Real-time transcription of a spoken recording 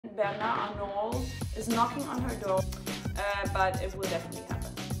Bernard Arnault is knocking on her door, but it will definitely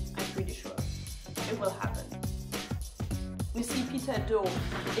happen. I'm pretty sure it will happen. We see Peter Doe,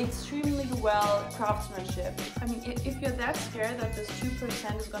 extremely well craftsmanship. I mean, if you're that scared that this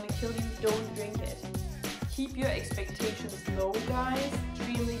 2% is gonna kill you, don't drink it. Keep your expectations low, guys.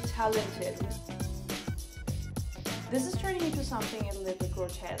 Extremely talented. This is turning into something a little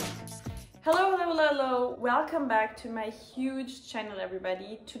grotesque. Hello, hello, hello, hello. Welcome back to my huge channel,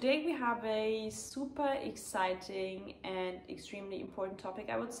 everybody. Today we have a super exciting and extremely important topic,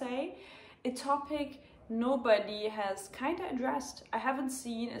 I would say. A topic nobody has kind of addressed. I haven't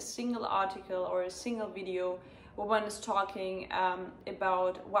seen a single article or a single video where one is talking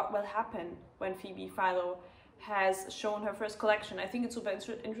about what will happen when Phoebe Philo has shown her first collection. I think it's super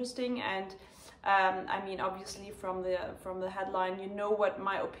interesting, and I mean, obviously from the headline, you know what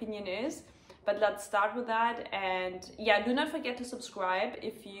my opinion is, but let's start with that. And yeah, do not forget to subscribe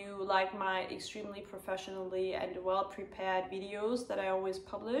if you like my extremely professionally and well prepared videos that I always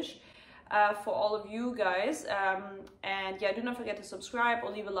publish for all of you guys. And yeah, do not forget to subscribe or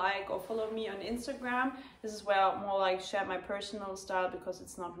leave a like or follow me on Instagram. This is where I more like share my personal style, because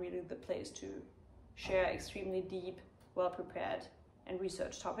it's not really the place to share extremely deep, well prepared and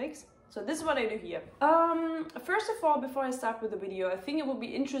research topics. So this is what I do here. First of all, before I start with the video, I think it will be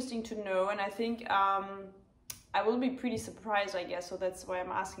interesting to know, and I think I will be pretty surprised, I guess, so that's why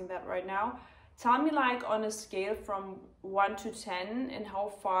I'm asking that right now. Tell me, like, on a scale from 1 to 10, and how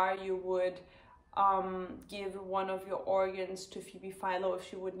far you would give one of your organs to Phoebe Philo if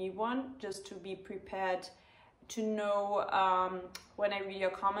she would need one, just to be prepared to know when I read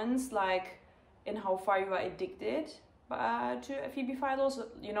your comments, like, in how far you are addicted to Phoebe Philo. So,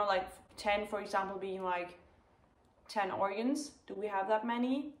 you know, like 10, for example, being like 10 organs. Do we have that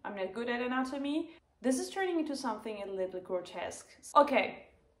many? I'm not good at anatomy. This is turning into something a little grotesque. Okay,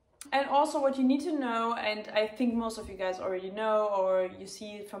 and also what you need to know, and I think most of you guys already know, or you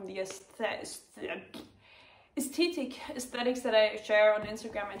see it from the aesthetics that I share on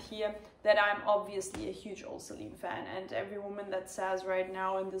Instagram and here, that I'm obviously a huge old CELINE fan, and every woman that says right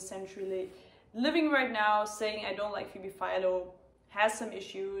now in this century living right now saying I don't like Phoebe Philo has some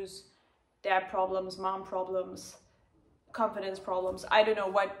issues, dad problems, mom problems, confidence problems, I don't know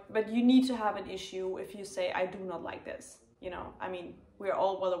what, but you need to have an issue if you say I do not like this, you know. I mean, we're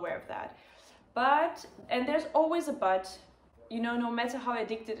all well aware of that. But, and there's always a but, you know, no matter how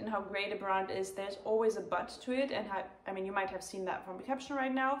addicted and how great a brand is, there's always a but to it. And I mean, you might have seen that from the caption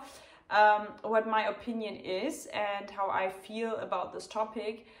right now. What my opinion is and how I feel about this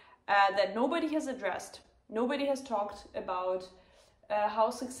topic, that nobody has addressed. Nobody has talked about how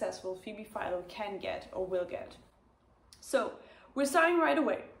successful Phoebe Philo can get or will get. So we're starting right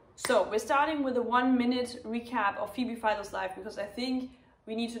away. So we're starting with a 1-minute recap of Phoebe Philo's life, because I think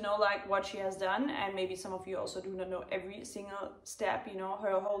we need to know like what she has done, and maybe some of you also do not know every single step. You know,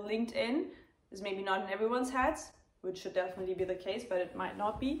 her whole LinkedIn is maybe not in everyone's heads, which should definitely be the case, but it might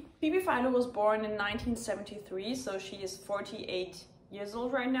not be. Phoebe Philo was born in 1973, so she is 48 years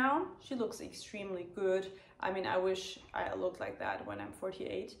old right now. She looks extremely good. I mean, I wish I looked like that when I'm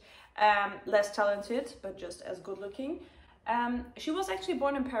 48. Less talented, but just as good looking. She was actually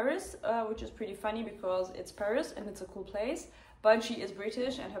born in Paris, which is pretty funny because it's Paris and it's a cool place, but she is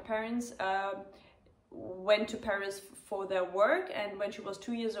British, and her parents went to Paris for their work, and when she was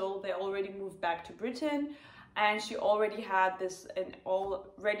 2 years old, they already moved back to Britain, and she already had this, and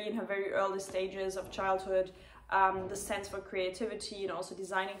already in her very early stages of childhood, the sense for creativity and also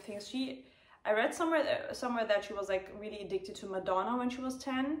designing things. I read somewhere that she was like really addicted to Madonna when she was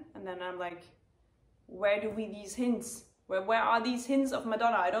 10, and then I'm like, where do we these hints? Where are these hints of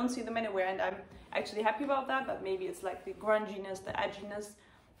Madonna? I don't see them anywhere, and I'm actually happy about that, but maybe it's like the grunginess, the edginess,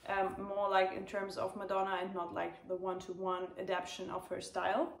 more like in terms of Madonna, and not like the one-to-one adaptation of her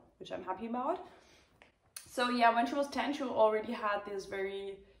style, which I'm happy about. So yeah, when she was 10, she already had this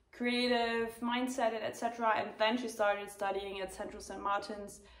very creative mindset, etc. And then she started studying at Central St.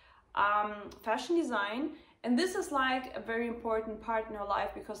 Martin's fashion design. And this is like a very important part in her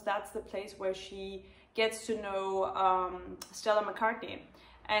life, because that's the place where she gets to know Stella McCartney.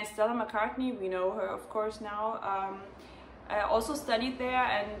 And Stella McCartney, we know her of course now, also studied there,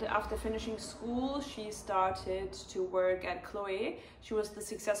 and after finishing school she started to work at Chloe. She was the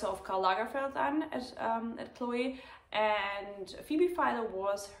successor of Karl Lagerfeld then at Chloe, and Phoebe Philo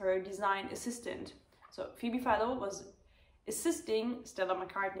was her design assistant. So Phoebe Philo was assisting Stella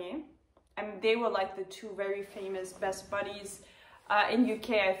McCartney, and they were like the two very famous best buddies in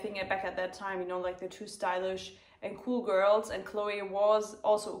UK, I think, back at that time, you know, like the two stylish and cool girls, and Chloe was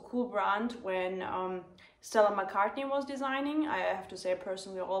also a cool brand when Stella McCartney was designing. I have to say, I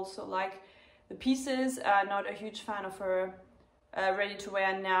personally also like the pieces. Not a huge fan of her ready to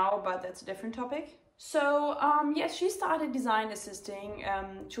wear now, but that's a different topic. So yes, she started design assisting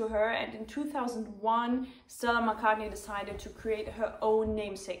to her, and in 2001 Stella McCartney decided to create her own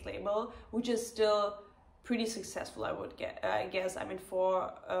namesake label, which is still pretty successful, I would guess. I mean,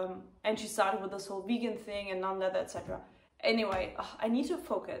 and she started with this whole vegan thing and non-leather, etc. Anyway, I need to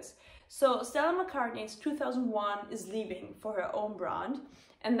focus. So Stella McCartney's 2001 is leaving for her own brand,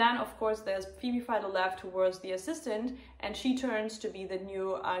 and then of course there's Phoebe Philo left, who was the assistant, and she turns to be the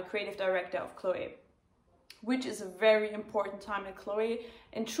new creative director of Chloe, which is a very important time at Chloe.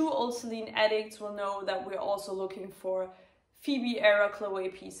 And true old Celine addicts will know that we're also looking for Phoebe era Chloe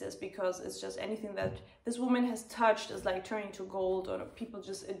pieces, because it's just anything that this woman has touched is like turning to gold, or people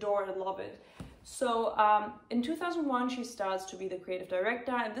just adore and love it. So in 2001 she starts to be the creative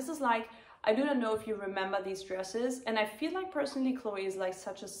director, and this is like, I do not know if you remember these dresses, and I feel like personally Chloe is like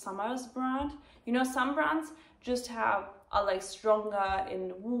such a summer's brand. You know, some brands just are like stronger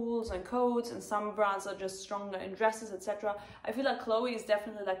in wools and coats, and some brands are just stronger in dresses, etc. I feel like Chloe is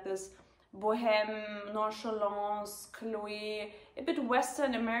definitely like this bohème, nonchalance, Chloe, a bit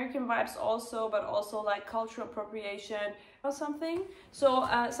Western American vibes also, but also like cultural appropriation or something. So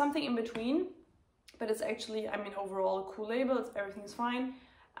something in between, but it's actually, I mean, overall a cool label, everything's fine.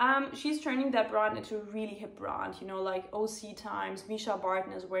 She's turning that brand into a really hip brand, you know, like OC times. Misha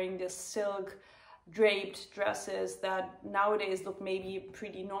Barton is wearing this silk draped dresses that nowadays look maybe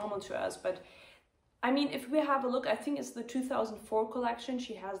pretty normal to us, but I mean, if we have a look, I think it's the 2004 collection.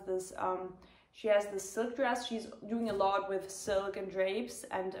 She has this silk dress. She's doing a lot with silk and drapes,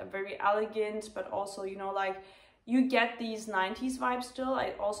 and very elegant, but also, you know, like you get these 90s vibes still.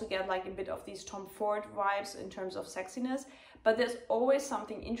 I also get like a bit of these Tom Ford vibes in terms of sexiness, but there's always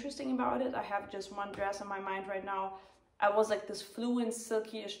something interesting about it. I have just one dress in my mind right now. I was like this fluent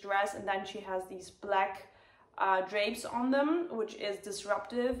silky-ish dress, and then she has these black drapes on them, which is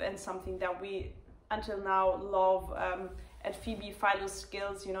disruptive and something that we until now love at Phoebe Philo's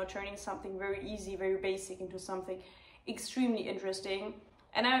skills, you know, turning something very easy, very basic into something extremely interesting.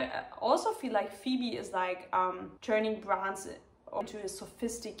 And I also feel like Phoebe is like turning brands into a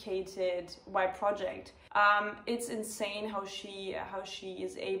sophisticated wide project. It's insane how she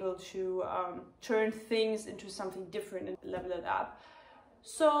is able to turn things into something different and level it up.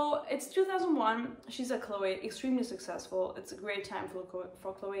 So it's 2001, she's at Chloe, extremely successful. It's a great time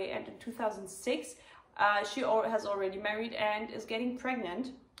for Chloe, and in 2006 she has already married and is getting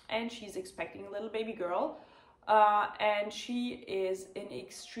pregnant, and she's expecting a little baby girl, and she is an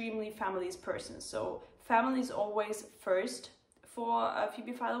extremely family's person. So family is always first for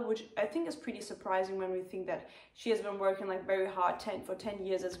Phoebe Philo, which I think is pretty surprising when we think that she has been working like very hard for 10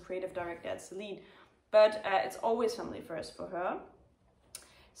 years as creative director at CELINE, but it's always family first for her.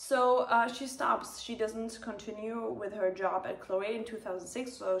 So she stops. She doesn't continue with her job at Chloe in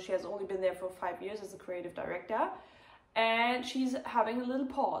 2006, so she has only been there for 5 years as a creative director, and she's having a little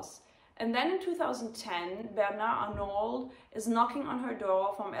pause. And then in 2010, Bernard Arnault is knocking on her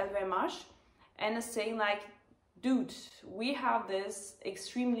door from LVMH and is saying like, dude, we have this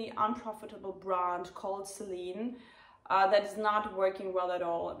extremely unprofitable brand called CELINE that is not working well at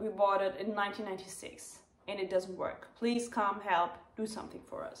all. We bought it in 1996 and it doesn't work. Please come help, do something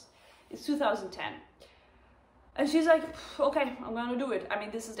for us. It's 2010. And she's like, okay, I'm gonna do it. I mean,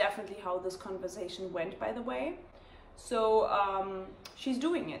 this is definitely how this conversation went, by the way. So she's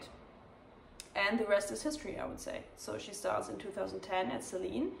doing it. And the rest is history, I would say. So she starts in 2010 at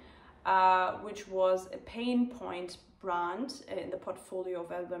CELINE, which was a pain point brand in the portfolio of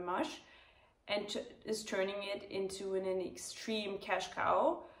LVMH, and is turning it into an extreme cash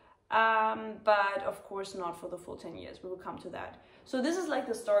cow. But of course not for the full 10 years. We will come to that. So this is like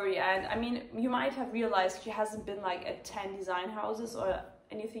the story, and I mean, you might have realized she hasn't been like at 10 design houses or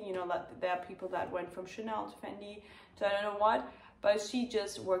anything, you know, like there are people that went from Chanel to Fendi to I don't know what, but she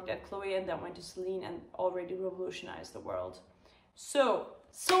just worked at Chloe and then went to CELINE and already revolutionized the world. So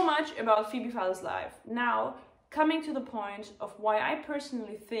much about Phoebe Philo's life. Now, coming to the point of why I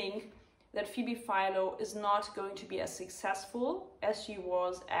personally think that Phoebe Philo is not going to be as successful as she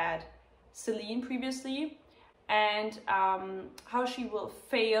was at CELINE previously, and how she will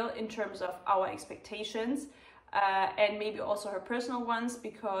fail in terms of our expectations, and maybe also her personal ones,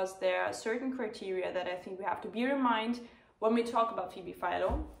 because there are certain criteria that I think we have to bear in mind when we talk about Phoebe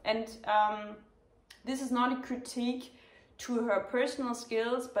Philo. And this is not a critique to her personal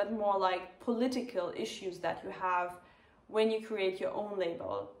skills, but more like political issues that you have when you create your own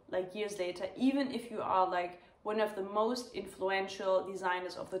label, like years later, even if you are like one of the most influential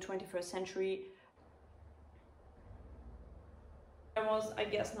designers of the 21st century. I was, I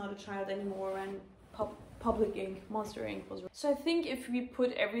guess, not a child anymore when Public Ink, Monster Ink was. So I think if we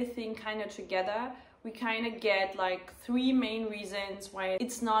put everything kind of together, we kind of get like 3 main reasons why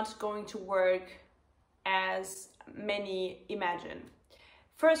it's not going to work as many imagine.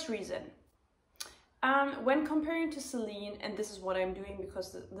 First reason, when comparing to Celine, and this is what I'm doing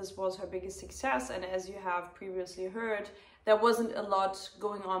because this was her biggest success, and as you have previously heard, there wasn't a lot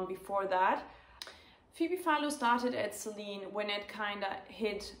going on before that. Phoebe Philo started at Celine when it kind of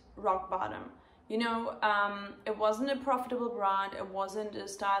hit rock bottom. You know, it wasn't a profitable brand, it wasn't a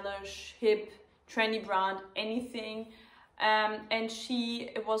stylish, hip, trendy brand, anything. And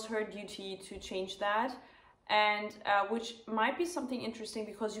it was her duty to change that. And which might be something interesting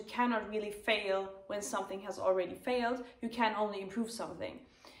because you cannot really fail when something has already failed. You can only improve something.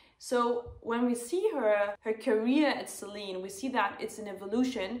 So when we see her career at Celine, we see that it's an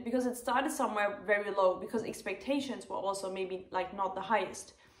evolution because it started somewhere very low because expectations were also maybe like not the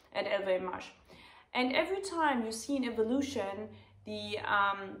highest at LVMH. And every time you see an evolution,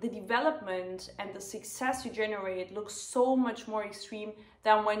 the development and the success you generate looks so much more extreme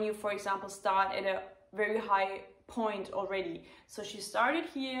than when you, for example, start at a very high point already. So she started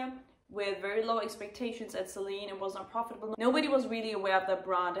here with very low expectations at Celine. It was not profitable. Nobody was really aware of the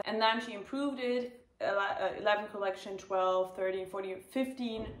brand. And then she improved it, 11 collection, 12, 13, 14,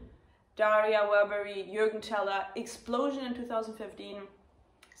 15, Daria, Burberry, Jürgen Teller, explosion in 2015,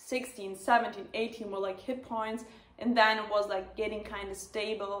 16, 17, 18 were like hit points. And then it was like getting kind of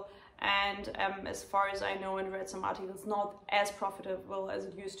stable. And as far as I know and read some articles, not as profitable as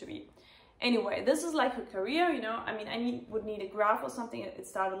it used to be. Anyway, this is like her career, you know, I mean, I would need a graph or something. It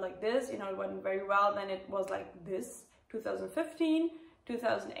started like this, you know, it went very well. Then it was like this, 2015,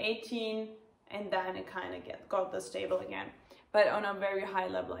 2018, and then it kind of got the stable again, but on a very high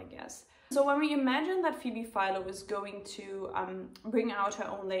level, I guess. So when we imagine that Phoebe Philo is going to bring out her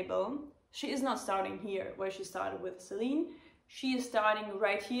own label, she is not starting here where she started with Celine. She is starting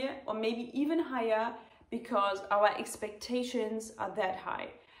right here or maybe even higher because our expectations are that high.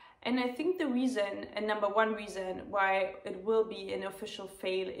 And I think the reason, and number one reason why it will be an official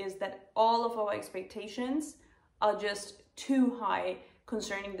fail is that all of our expectations are just too high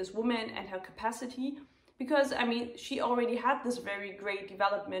concerning this woman and her capacity. Because, I mean, she already had this very great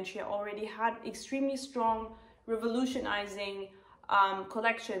development. She already had extremely strong, revolutionizing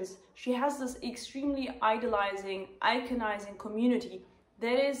collections. She has this extremely idolizing, iconizing community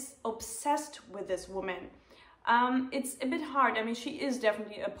that is obsessed with this woman. It's a bit hard. I mean, she is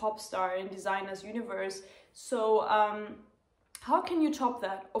definitely a pop star in designer's universe. So how can you top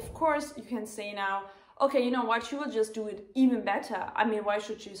that? Of course, you can say now, okay, you know what, she will just do it even better. I mean, why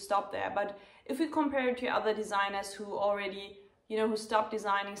should she stop there? But if we compare it to other designers who already, you know, who stopped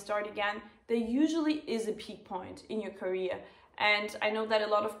designing, start again, there usually is a peak point in your career. And I know that a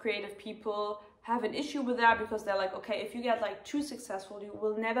lot of creative people have an issue with that because they're like, okay, if you get like too successful, you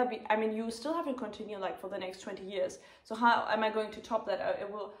will never be, I mean, you still have to continue like for the next 20 years. So how am I going to top that? It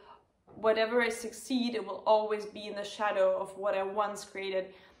will, whatever I succeed, it will always be in the shadow of what I once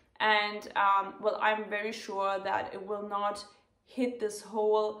created. And well, I'm very sure that it will not hit this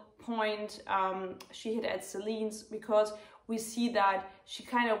whole point she hit at Celine's, because we see that she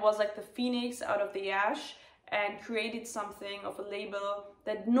kind of was like the phoenix out of the ash and created something of a label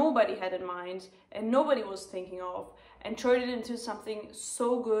that nobody had in mind and nobody was thinking of, and turned it into something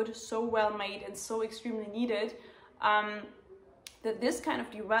so good, so well made, and so extremely needed that this kind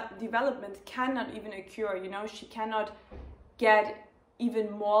of development cannot even occur. You know, she cannot get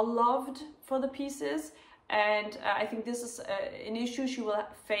even more loved for the pieces. And I think this is an issue she will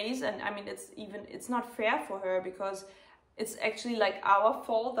face. And I mean, it's not fair for her, because it's actually like our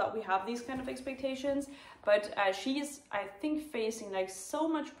fault that we have these kind of expectations. But she is, I think, facing like so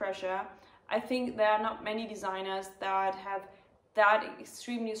much pressure. I think there are not many designers that have that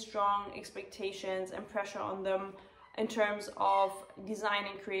extremely strong expectations and pressure on them in terms of design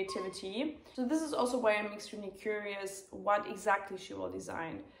and creativity. So this is also why I'm extremely curious what exactly she will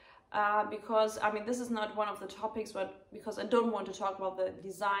design. Because I mean, this is not one of the topics, but because I don't want to talk about the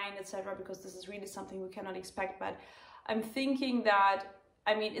design, etc., because this is really something we cannot expect. But I'm thinking that,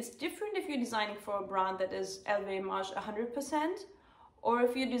 I mean, it's different if you're designing for a brand that is LVMH 100%, or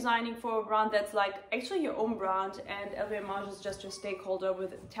if you're designing for a brand that's like actually your own brand and LVMH is just your stakeholder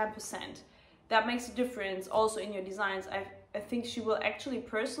with 10%. That makes a difference also in your designs. I think she will actually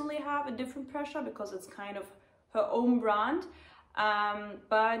personally have a different pressure because it's kind of her own brand.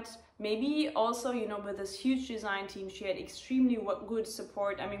 But maybe also, you know, with this huge design team, she had extremely good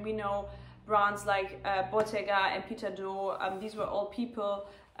support. I mean, we know brands like Bottega and Peter Do. These were all people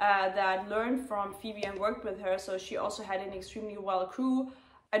that learned from Phoebe and worked with her, so she also had an extremely well crew.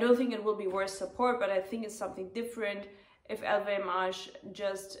 I don't think it will be worse support, but I think it's something different if LVMH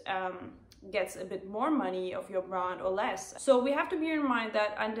just gets a bit more money of your brand or less. So we have to bear in mind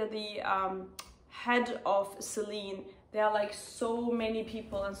that under the head of CELINE, there are like so many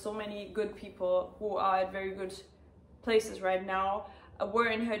people and so many good people who are at very good places right now were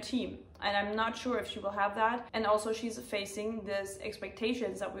in her team, and I'm not sure if she will have that. And also she's facing these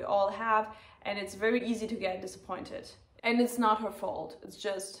expectations that we all have, and it's very easy to get disappointed. And it's not her fault, it's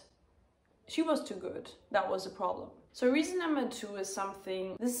just she was too good. That was the problem. So reason number 2 is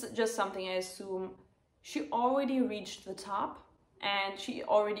something, this is just something I assume she already reached the top, and she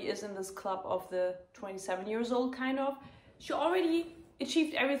already is in this club of the 27 years old kind of. She already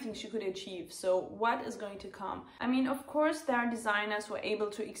achieved everything she could achieve, so what is going to come? I mean, of course there are designers who are able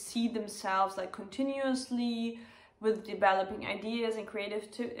to exceed themselves like continuously with developing ideas and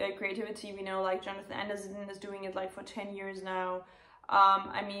creativity. We know like Jonathan Anderson is doing it like for 10 years now.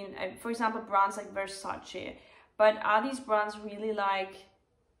 I mean, for example, brands like Versace. But are these brands really like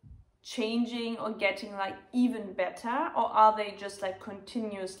changing or getting like even better, or are they just like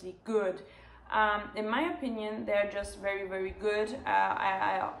continuously good? In my opinion, they're just very, very good.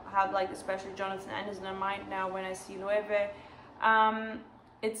 I have like especially Jonathan Anderson in mind now when I see Loewe.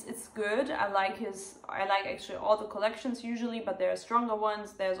 It's good. I like actually all the collections usually, but there are stronger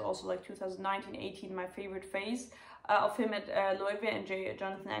ones. There's also like 2019-18, my favorite phase of him at Loewe and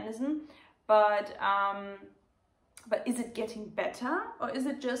Jonathan Anderson. But is it getting better, or is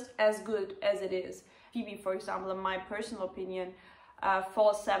it just as good as it is? Phoebe, for example, in my personal opinion,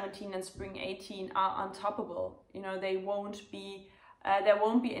 fall 17 and spring 18 are untoppable. You know, they won't be, there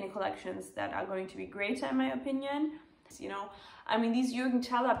won't be any collections that are going to be greater in my opinion. You know, I mean, these Jürgen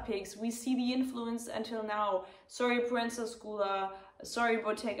Teller picks, we see the influence until now. Sorry, Proenza Schooler, sorry,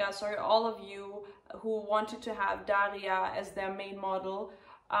 Bottega, sorry, all of you who wanted to have Daria as their main model.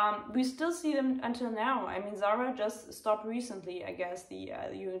 We still see them until now. I mean, Zara just stopped recently, I guess, the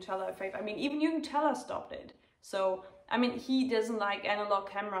Jürgen Teller effect. I mean, even Jürgen Teller stopped it. So, I mean, he doesn't like analog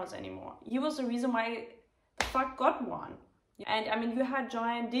cameras anymore. He was the reason why the fuck got one. And I mean, you had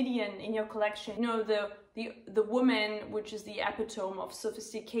Joanne Didion in your collection. You know, the woman, which is the epitome of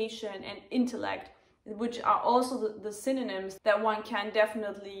sophistication and intellect, which are also the synonyms that one can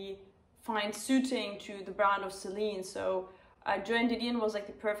definitely find suiting to the brand of CELINE. So Joanne Didion was like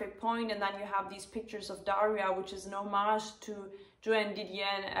the perfect point, and then you have these pictures of Daria, which is an homage to Joanne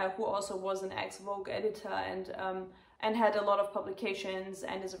Didion, who also was an ex-Vogue editor and had a lot of publications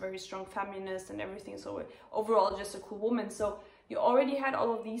and is a very strong feminist and everything. So overall, just a cool woman. So you already had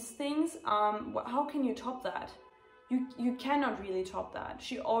all of these things. How can you top that? You cannot really top that.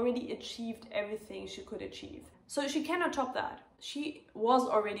 She already achieved everything she could achieve. So she cannot top that. She was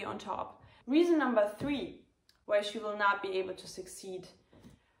already on top. Reason number 3 why she will not be able to succeed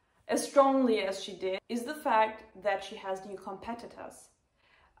as strongly as she did is the fact that she has new competitors.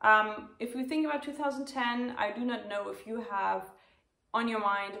 If we think about 2010, I do not know if you have on your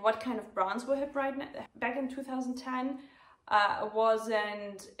mind what kind of brands were hip right now. Back in 2010,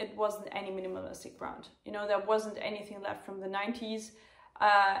 it wasn't any minimalistic brand. You know, there wasn't anything left from the 90s.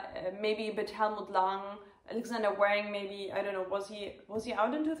 Maybe a bit Helmut Lang, Alexander Wang, maybe, I don't know, was he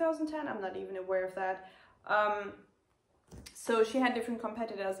out in 2010? I'm not even aware of that. So she had different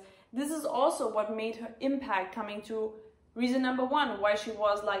competitors. This is also what made her impact coming to reason number 1, why she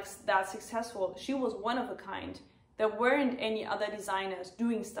was like that successful. She was one of a kind. There weren't any other designers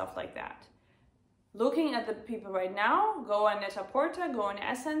doing stuff like that. Looking at the people right now, go on Net-a-Porter, go on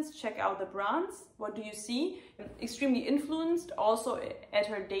Essence, check out the brands. What do you see? Extremely influenced. Also at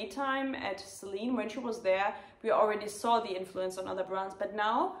her daytime at CELINE, when she was there, we already saw the influence on other brands. But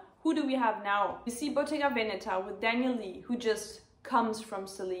now, who do we have now? We see Bottega Veneta with Daniel Lee, who just comes from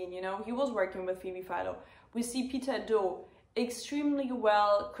CELINE, you know, he was working with Phoebe Philo. We see Peter Do, extremely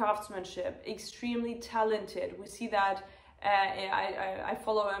well craftsmanship, extremely talented. We see that, I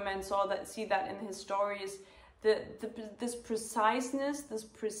follow him and see that in his stories. This preciseness, this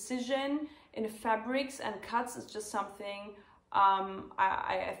precision in fabrics and cuts is just something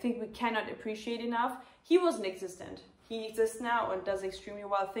I think we cannot appreciate enough. He wasn't existent. He exists now and does extremely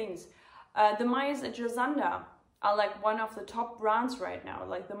well things. The Mayas at Josanda are like one of the top brands right now,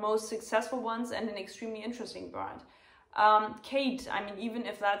 like the most successful ones and an extremely interesting brand. Kate, I mean, even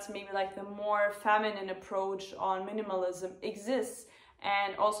if that's maybe like the more feminine approach on minimalism, exists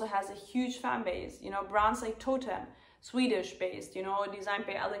and also has a huge fan base. You know, brands like Totem, Swedish based, you know, designed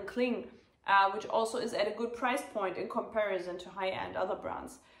by Ellen Kling, which also is at a good price point in comparison to high-end other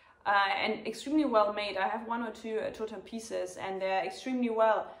brands. and extremely well made. I have 1 or 2 totem pieces and they're extremely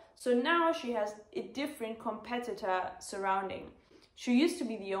well. So now she has a different competitor surrounding. She used to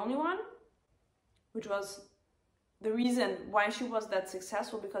be the only one, which was the reason why she was that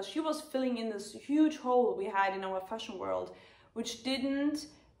successful, because she was filling in this huge hole we had in our fashion world, which didn't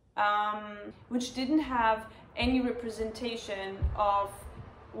have any representation of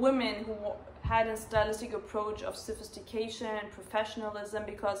women who had a stylistic approach of sophistication and professionalism,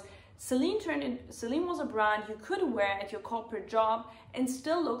 because Celine was a brand you could wear at your corporate job and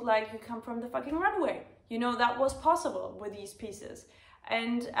still look like you come from the fucking runway. You know, that was possible with these pieces.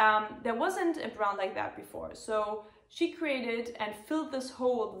 And there wasn't a brand like that before. So she created and filled this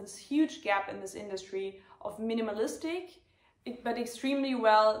hole, this huge gap in this industry of minimalistic, but extremely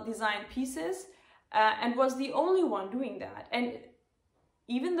well designed pieces, and was the only one doing that. And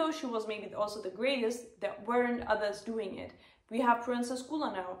even though she was maybe also the greatest, there weren't others doing it. We have Princess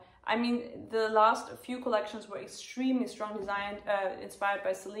Gula now. I mean, the last few collections were extremely strong designed, inspired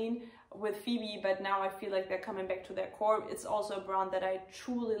by Celine with Phoebe, but now I feel like they're coming back to their core. It's also a brand that I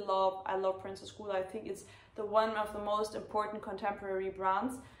truly love. I love Princess Gula. I think it's one of the most important contemporary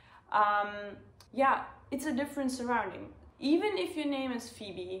brands. Yeah, it's a different surrounding. Even if your name is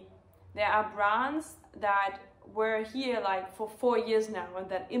Phoebe, there are brands that were here like for 4 years now and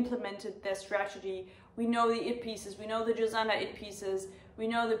that implemented their strategy. We know the it pieces, we know the Giusanna it pieces, we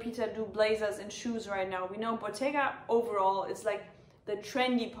know the Peter Du blazers and shoes right now. We know Bottega overall is like the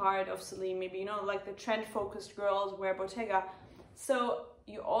trendy part of Celine, maybe, you know, like the trend focused girls wear Bottega. So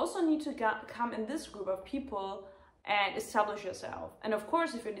you also need to come in this group of people and establish yourself. And of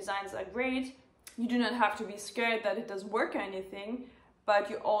course, if your designs are great, you do not have to be scared that it doesn't work or anything, but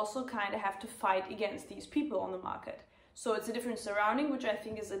you also kind of have to fight against these people on the market. So it's a different surrounding, which I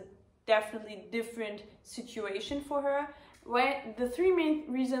think is a definitely different situation for her. The 3 main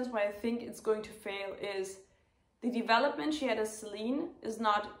reasons why I think it's going to fail is the development she had as Celine is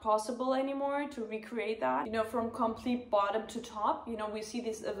not possible anymore to recreate that. You know, from complete bottom to top, you know, we see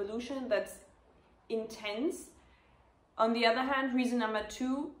this evolution that's intense. On the other hand, reason number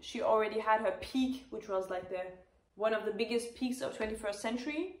 2, she already had her peak, which was like one of the biggest peaks of 21st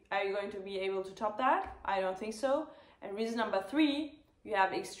century. Are you going to be able to top that? I don't think so. And reason number 3, you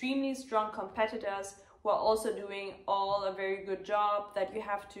have extremely strong competitors who are also doing all a very good job that you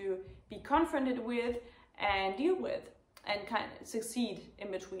have to be confronted with and deal with and kind of succeed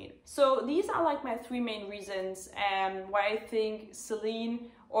in between. So these are like my 3 main reasons why I think Celine,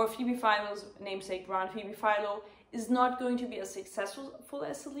 or Phoebe Philo's namesake brand, Phoebe Philo, is not going to be as successful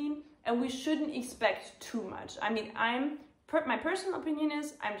as Celine, and we shouldn't expect too much. I mean, my personal opinion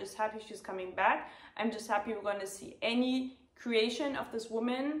is I'm just happy she's coming back. I'm just happy we're going to see any creation of this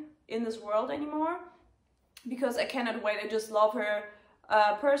woman in this world anymore, because I cannot wait. I just love her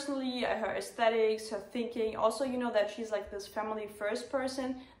personally, her aesthetics, her thinking. Also, you know, that she's like this family first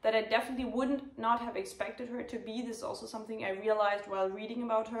person that I definitely wouldn't not have expected her to be. This is also something I realized while reading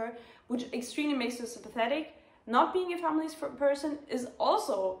about her, which extremely makes her sympathetic. Not being a family person is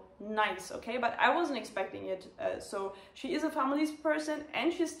also nice, okay? But I wasn't expecting it. So she is a family person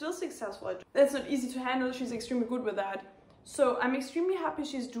and she's still successful. That's not easy to handle. She's extremely good with that. So I'm extremely happy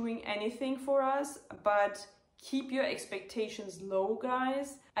she's doing anything for us, but keep your expectations low,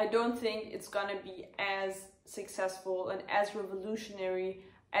 guys. I don't think it's gonna be as successful and as revolutionary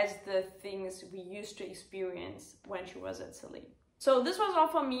as the things we used to experience when she was at CELINE. So this was all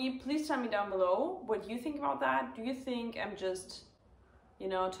for me. Please tell me down below what you think about that. Do you think I'm just, you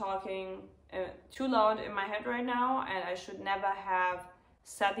know, talking too loud in my head right now and I should never have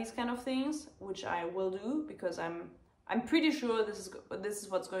said these kind of things, which I will do because I'm pretty sure this is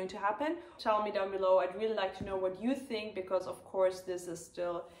what's going to happen. Tell me down below. I'd really like to know what you think, because of course this is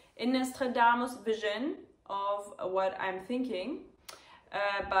still in Nostradamus' vision of what I'm thinking,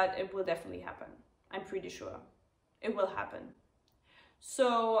 but it will definitely happen. I'm pretty sure it will happen.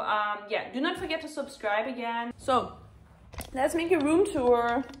 So yeah, do not forget to subscribe again. So let's make a room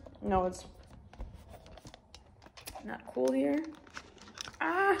tour. No, it's not cool here.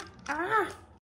 Ah.